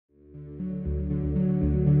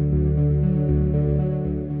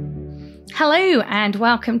Hello and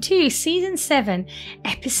welcome to Season 7,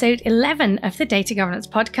 Episode 11 of the Data Governance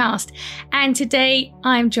Podcast. And today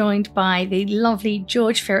I'm joined by the lovely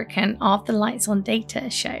George Firican of the Lights on Data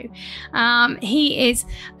show. He is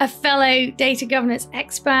a fellow data governance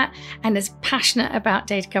expert and as passionate about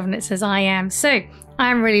data governance as I am. So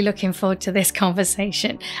I'm really looking forward to this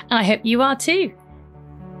conversation. And I hope you are too.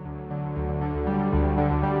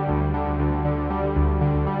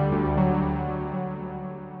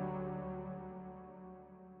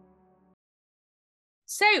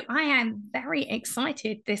 So I am very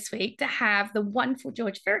excited this week to have the wonderful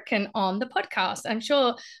George Firican on the podcast. I'm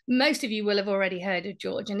sure most of you will have already heard of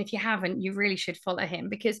George, and if you haven't, you really should follow him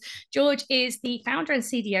because George is the founder and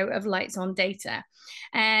CDO of Lights on Data,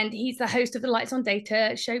 and he's the host of the Lights on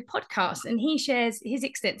Data show podcast, and he shares his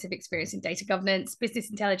extensive experience in data governance,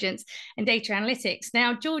 business intelligence, and data analytics.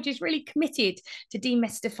 Now, George is really committed to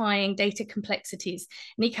demystifying data complexities,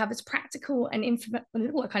 and he covers practical and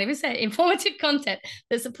informative content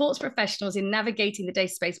that supports professionals in navigating the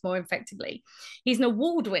data space more effectively. He's an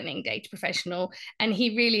award-winning data professional, and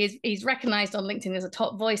he really is, he's recognized on LinkedIn as a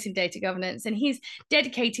top voice in data governance, and he's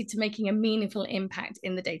dedicated to making a meaningful impact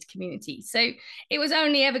in the data community. So it was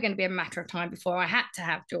only ever going to be a matter of time before I had to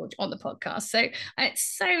have George on the podcast. So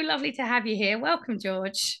it's so lovely to have you here. Welcome,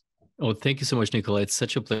 George. Oh, thank you so much, Nicola. It's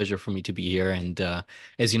such a pleasure for me to be here. And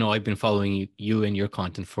as you know, I've been following you and your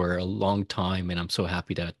content for a long time, and I'm so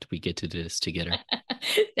happy that we get to do this together.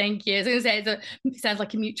 Thank you. I was going to say it sounds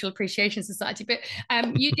like a mutual appreciation society, but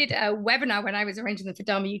you did a webinar when I was arranging them for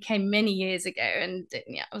Dharma UK many years ago, and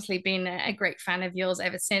yeah, obviously been a great fan of yours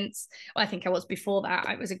ever since. Well, I think I was before that.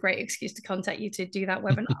 It was a great excuse to contact you to do that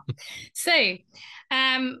webinar. So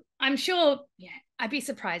I'm sure, yeah, I'd be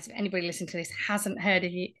surprised if anybody listening to this hasn't heard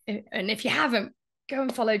of you. And if you haven't, go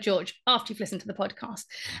and follow George after you've listened to the podcast.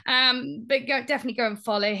 But definitely go and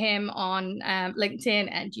follow him on LinkedIn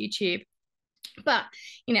and YouTube. But,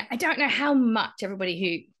 you know, I don't know how much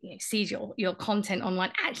everybody who sees your content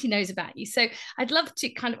online actually knows about you. So I'd love to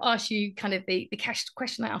kind of ask you kind of the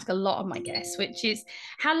question I ask a lot of my guests, which is,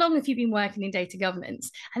 how long have you been working in data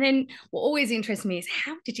governance? And then what always interests me is,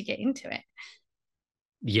 how did you get into it?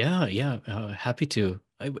 Yeah, happy to.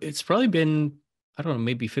 It's probably been, I don't know,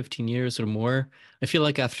 maybe 15 years or more. I feel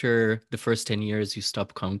like after the first 10 years, you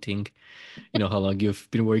stop counting, how long you've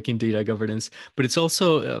been working data governance. But it's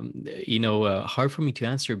also, hard for me to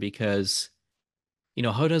answer because,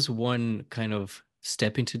 how does one kind of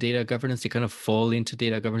step into data governance? They kind of fall into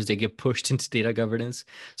data governance. They get pushed into data governance.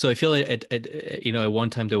 So I feel like at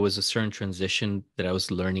one time there was a certain transition that I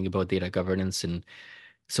was learning about data governance, and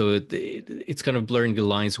so it's kind of blurring the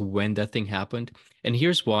lines when that thing happened. And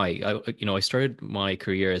here's why. I started my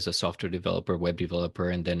career as a software developer, web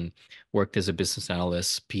developer, and then worked as a business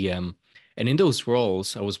analyst, PM. And in those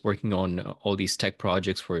roles, I was working on all these tech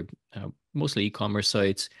projects for mostly e-commerce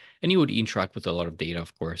sites, and you would interact with a lot of data,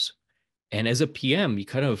 of course. And as a PM, you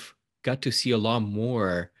kind of got to see a lot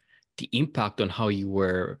more the impact on how you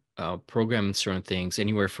were programming certain things,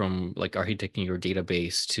 anywhere from like architecting your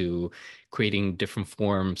database to creating different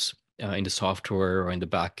forms in the software or in the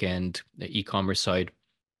back end, the e-commerce side.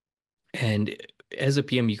 And as a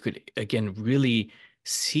PM, you could, again, really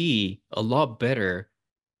see a lot better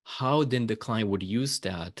how then the client would use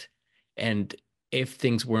that. And if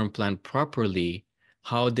things weren't planned properly,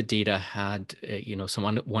 how the data had, some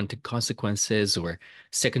unwanted consequences or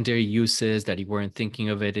secondary uses that you weren't thinking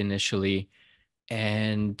of it initially.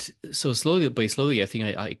 And so slowly by slowly, I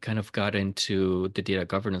think I kind of got into the data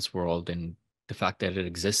governance world and the fact that it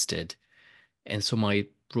existed. And so my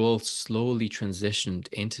role slowly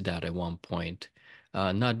transitioned into that at one point,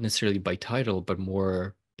 not necessarily by title, but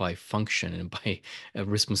more by function and by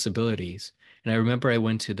responsibilities. And I remember I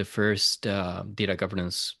went to the first data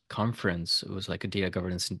governance conference. It was like a data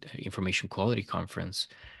governance information quality conference.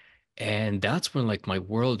 And that's when like my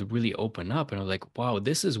world really opened up. And I was like, wow,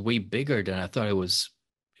 this is way bigger than I thought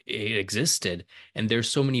it existed. And there's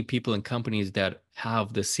so many people and companies that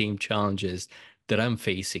have the same challenges that I'm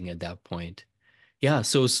facing at that point. Yeah.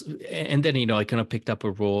 So, and then, I kind of picked up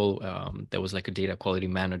a role that was like a data quality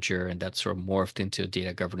manager, and that sort of morphed into a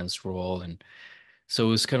data governance role. And so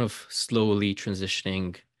it was kind of slowly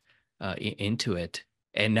transitioning into it.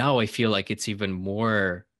 And now I feel like it's even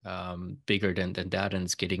more bigger than that, and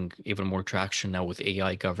it's getting even more traction now with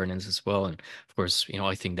AI governance as well. And of course,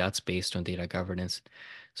 I think that's based on data governance.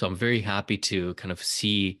 So I'm very happy to kind of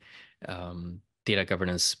see data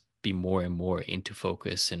governance be more and more into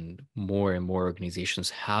focus, and more organizations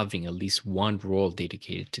having at least one role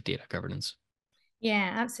dedicated to data governance.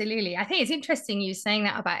 Yeah, absolutely. I think it's interesting you saying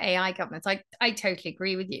that about AI governance. I totally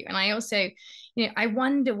agree with you. And I also, I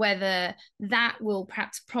wonder whether that will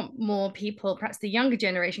perhaps prompt more people, perhaps the younger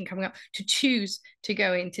generation coming up, to choose to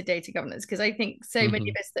go into data governance. Because I think so many Hmm.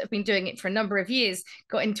 of us that have been doing it for a number of years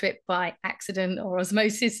got into it by accident or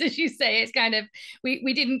osmosis, as you say. It's kind of,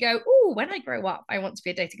 we didn't go, oh, when I grow up, I want to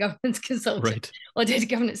be a data governance consultant Right. or data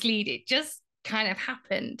governance lead. It just kind of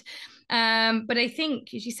happened. But I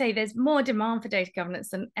think, as you say, there's more demand for data governance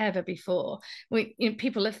than ever before.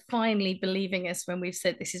 People are finally believing us when we've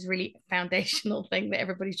said this is really a foundational thing that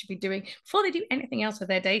everybody should be doing before they do anything else with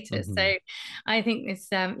their data. Hmm. So I think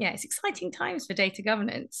it's exciting times for data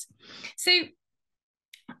governance. So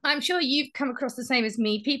I'm sure you've come across the same as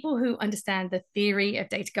me, people who understand the theory of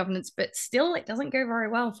data governance, but still it doesn't go very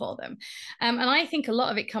well for them. And I think a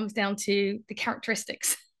lot of it comes down to the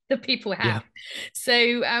characteristics that people have. Yeah.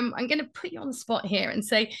 So I'm going to put you on the spot here and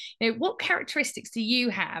say, what characteristics do you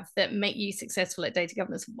have that make you successful at data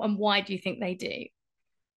governance, and why do you think they do?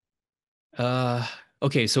 Uh,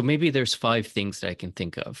 okay, so maybe there's five things that I can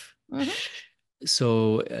think of. Mm-hmm.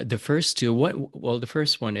 So the first two, the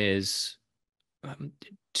first one is um,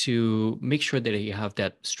 to make sure that you have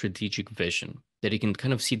that strategic vision, that you can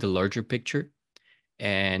kind of see the larger picture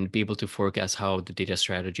and be able to forecast how the data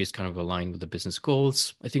strategy is kind of aligned with the business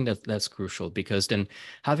goals. I think that that's crucial because then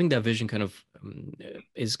having that vision kind of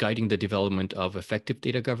is guiding the development of effective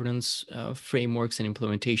data governance frameworks and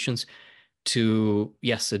implementations to,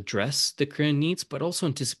 yes, address the current needs, but also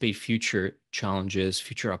anticipate future challenges,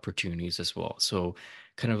 future opportunities as well. So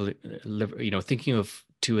kind of, thinking of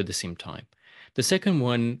two at the same time. The second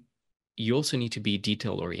one, you also need to be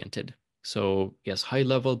detail oriented. So yes, high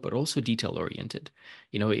level, but also detail oriented.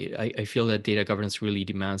 I feel that data governance really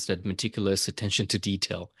demands that meticulous attention to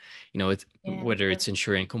detail. It's, Yeah, whether it's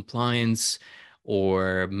ensuring compliance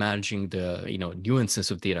or managing the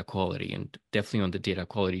nuances of data quality, and definitely on the data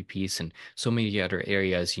quality piece and so many other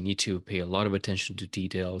areas, you need to pay a lot of attention to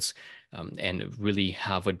details, and really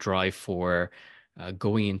have a drive for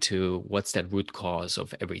going into what's that root cause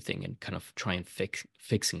of everything and kind of try and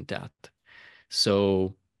fixing that.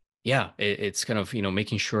 So yeah, it's kind of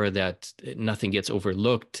making sure that nothing gets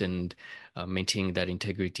overlooked and maintaining that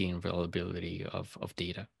integrity and reliability of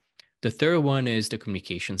data. The third one is the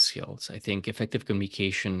communication skills. I think effective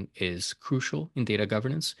communication is crucial in data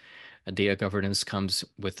governance. Data governance comes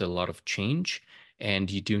with a lot of change, and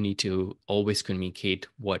you do need to always communicate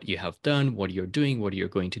what you have done, what you're doing, what you're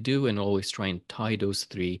going to do, and always try and tie those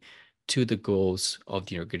three to the goals of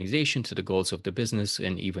the organization, to the goals of the business,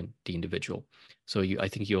 and even the individual. So I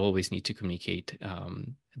think you always need to communicate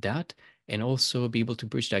that, and also be able to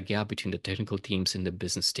bridge that gap between the technical teams and the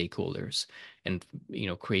business stakeholders, and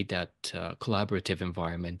create that collaborative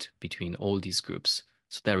environment between all these groups.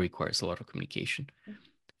 So that requires a lot of communication.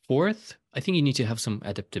 Fourth, I think you need to have some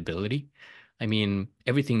adaptability. I mean,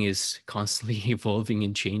 everything is constantly evolving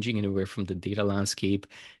and changing, anywhere from the data landscape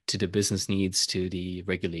to the business needs to the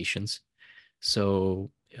regulations.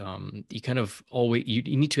 So you kind of always you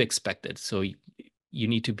need to expect it. So you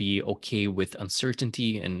need to be okay with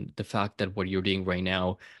uncertainty and the fact that what you're doing right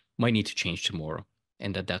now might need to change tomorrow,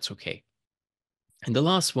 and that's okay. And the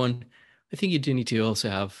last one, I think you do need to also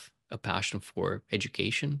have a passion for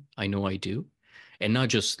education. I know I do. And not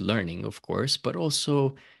just learning, of course, but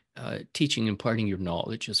also teaching, imparting your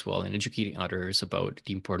knowledge as well, and educating others about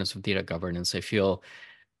the importance of data governance. I feel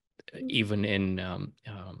even in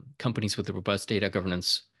companies with a robust data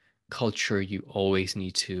governance culture, you always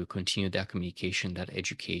need to continue that communication, that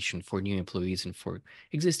education for new employees and for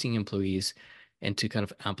existing employees, and to kind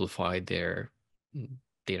of amplify their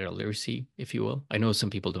data literacy, if you will. I know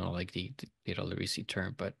some people don't like the data literacy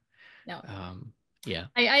term, but no, um, yeah.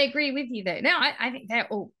 I agree with you though. No, I think they're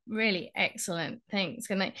all really excellent things.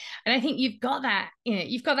 And I think you've got that,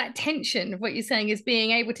 you've got that tension of what you're saying is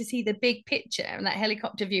being able to see the big picture and that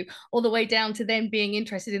helicopter view all the way down to then being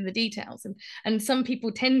interested in the details. And some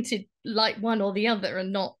people tend to like one or the other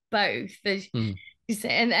and not both. There's, Mm,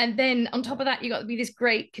 and then on top of that, you got to be this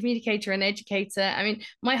great communicator and educator. I mean,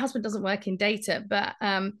 my husband doesn't work in data, but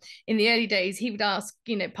in the early days, he would ask,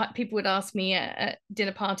 people would ask me at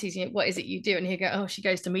dinner parties, what is it you do? And he'd go, oh, she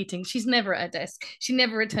goes to meetings. She's never at her desk. She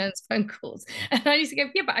never returns phone calls. And I used to go,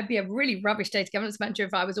 yeah, but I'd be a really rubbish data governance manager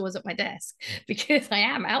if I was always at my desk because I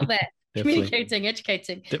am out there definitely, communicating,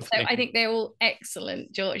 educating. So definitely. I think they're all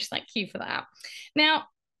excellent, George. Thank you for that. Now,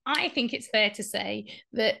 I think it's fair to say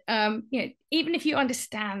that even if you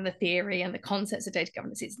understand the theory and the concepts of data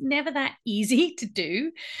governance, it's never that easy to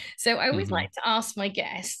do. So I always Hmm. like to ask my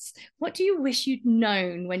guests, what do you wish you'd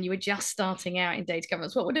known when you were just starting out in data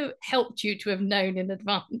governance? What would have helped you to have known in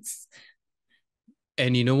advance?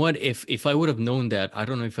 And you know what? If I would have known that, I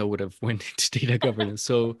don't know if I would have went into data governance.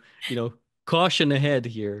 So, caution ahead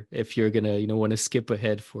here if you're gonna, want to skip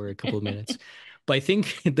ahead for a couple of minutes. But I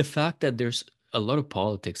think the fact that there's a lot of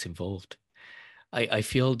politics involved, I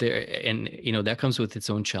feel there, and that comes with its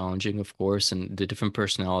own challenging, of course, and the different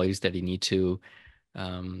personalities that you need to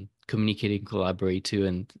communicate and collaborate to.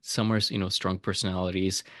 And some are, strong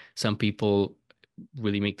personalities. Some people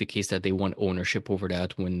really make the case that they want ownership over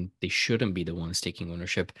that when they shouldn't be the ones taking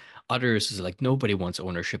ownership. Others is like nobody wants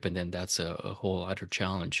ownership, and then that's a whole other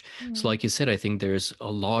challenge. So, Mm. like you said, I think there's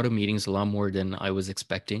a lot of meetings, a lot more than I was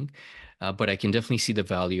expecting, but I can definitely see the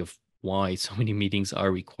value of why so many meetings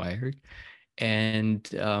are required. And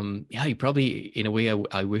yeah, you probably, in a way,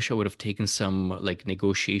 I wish I would have taken some like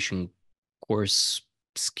negotiation course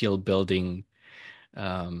skill building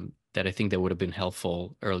that I think that would have been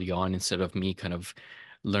helpful early on instead of me kind of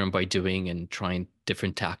learn by doing and trying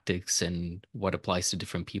different tactics and what applies to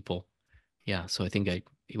different people. Yeah, so I think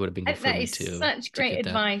it would have been good for That me is such to great get that.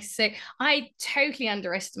 advice. So I totally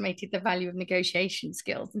underestimated the value of negotiation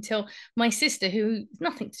skills until my sister, who has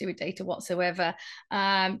nothing to do with data whatsoever,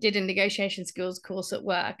 did a negotiation skills course at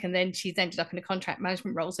work, and then she's ended up in a contract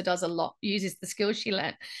management role. So does a lot, uses the skills she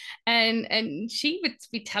learned, and she would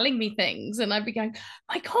be telling me things, and I'd be going,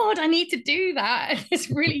 "My God, I need to do that." It's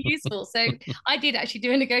really useful. So I did actually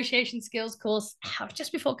do a negotiation skills course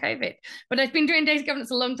just before COVID, but I've been doing data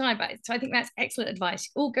governance a long time. So I think that's excellent advice.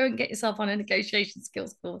 All go and get yourself on a negotiation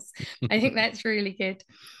skills course. I think that's really good.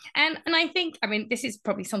 And I think, I mean, this is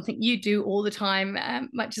probably something you do all the time,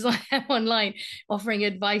 much as I am online, offering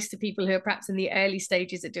advice to people who are perhaps in the early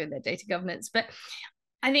stages of doing their data governance. But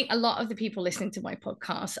I think a lot of the people listening to my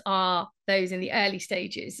podcast are those in the early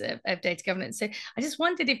stages of data governance. So I just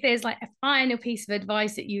wondered if there's like a final piece of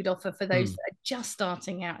advice that you'd offer for those Hmm. that are just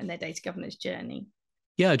starting out in their data governance journey.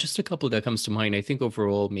 Yeah, just a couple that comes to mind. I think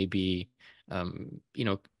overall, maybe,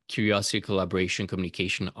 curiosity, collaboration,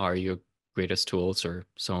 communication are your greatest tools or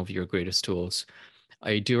some of your greatest tools.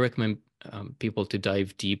 I do recommend people to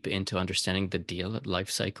dive deep into understanding the deal life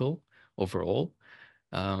cycle overall.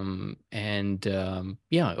 And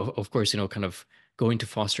yeah, of course, kind of going to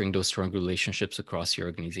fostering those strong relationships across your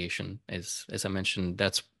organization. As I mentioned,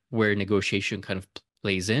 that's where negotiation kind of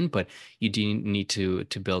plays in, but you do need to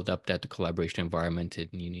build up that collaboration environment, and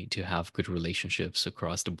you need to have good relationships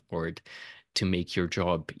across the board to make your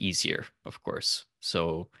job easier, of course.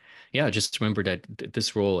 So yeah, just remember that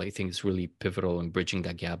this role I think is really pivotal in bridging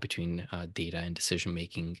that gap between data and decision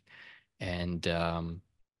making. And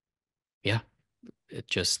yeah, it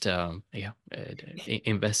just yeah,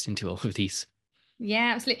 invest into all of these.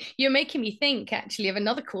 Yeah, absolutely. You're making me think actually of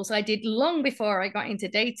another course I did long before I got into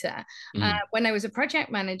data. Mm, When I was a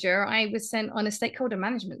project manager, I was sent on a stakeholder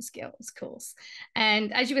management skills course.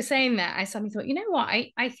 And as you were saying that, I suddenly thought, you know what?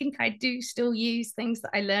 I think I do still use things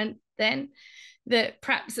that I learned then that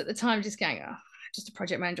perhaps at the time just going, oh, just a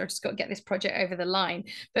project manager, I just got to get this project over the line.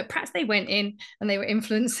 But perhaps they went in and they were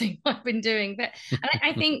influencing what I've been doing. But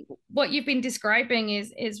I think what you've been describing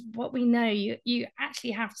is what we know. You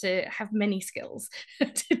actually have to have many skills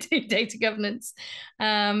to do data governance,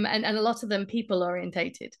 and a lot of them people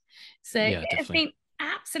orientated. So yeah, it has definitely. been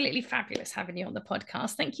absolutely fabulous having you on the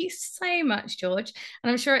podcast. Thank you so much, George. And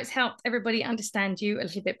I'm sure it's helped everybody understand you a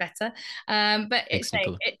little bit better. But Thanks,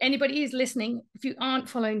 Nicola. anybody who's listening, if you aren't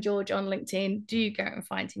following George on LinkedIn, do go and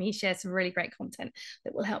find him. He shares some really great content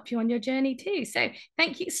that will help you on your journey too. So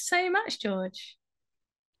thank you so much, George.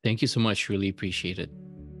 Thank you so much. Really appreciate it.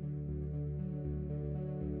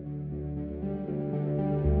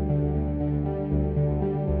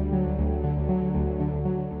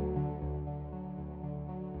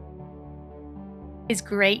 It's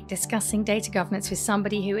great discussing data governance with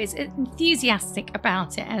somebody who is enthusiastic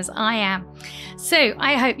about it as I am. So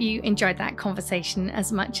I hope you enjoyed that conversation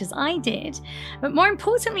as much as I did. But more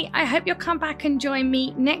importantly, I hope you'll come back and join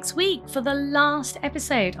me next week for the last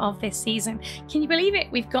episode of this season. Can you believe it?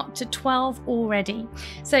 We've got to 12 already.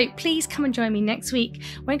 So please come and join me next week.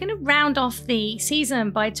 We're going to round off the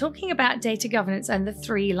season by talking about data governance and the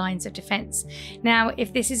 3 lines of defense. Now,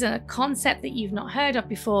 if this is a concept that you've not heard of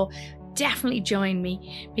before, definitely join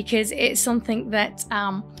me, because it's something that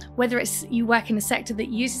whether it's you work in a sector that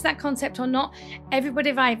uses that concept or not,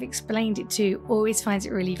 everybody I've explained it to always finds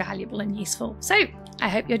it really valuable and useful. So I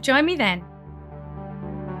hope you'll join me then.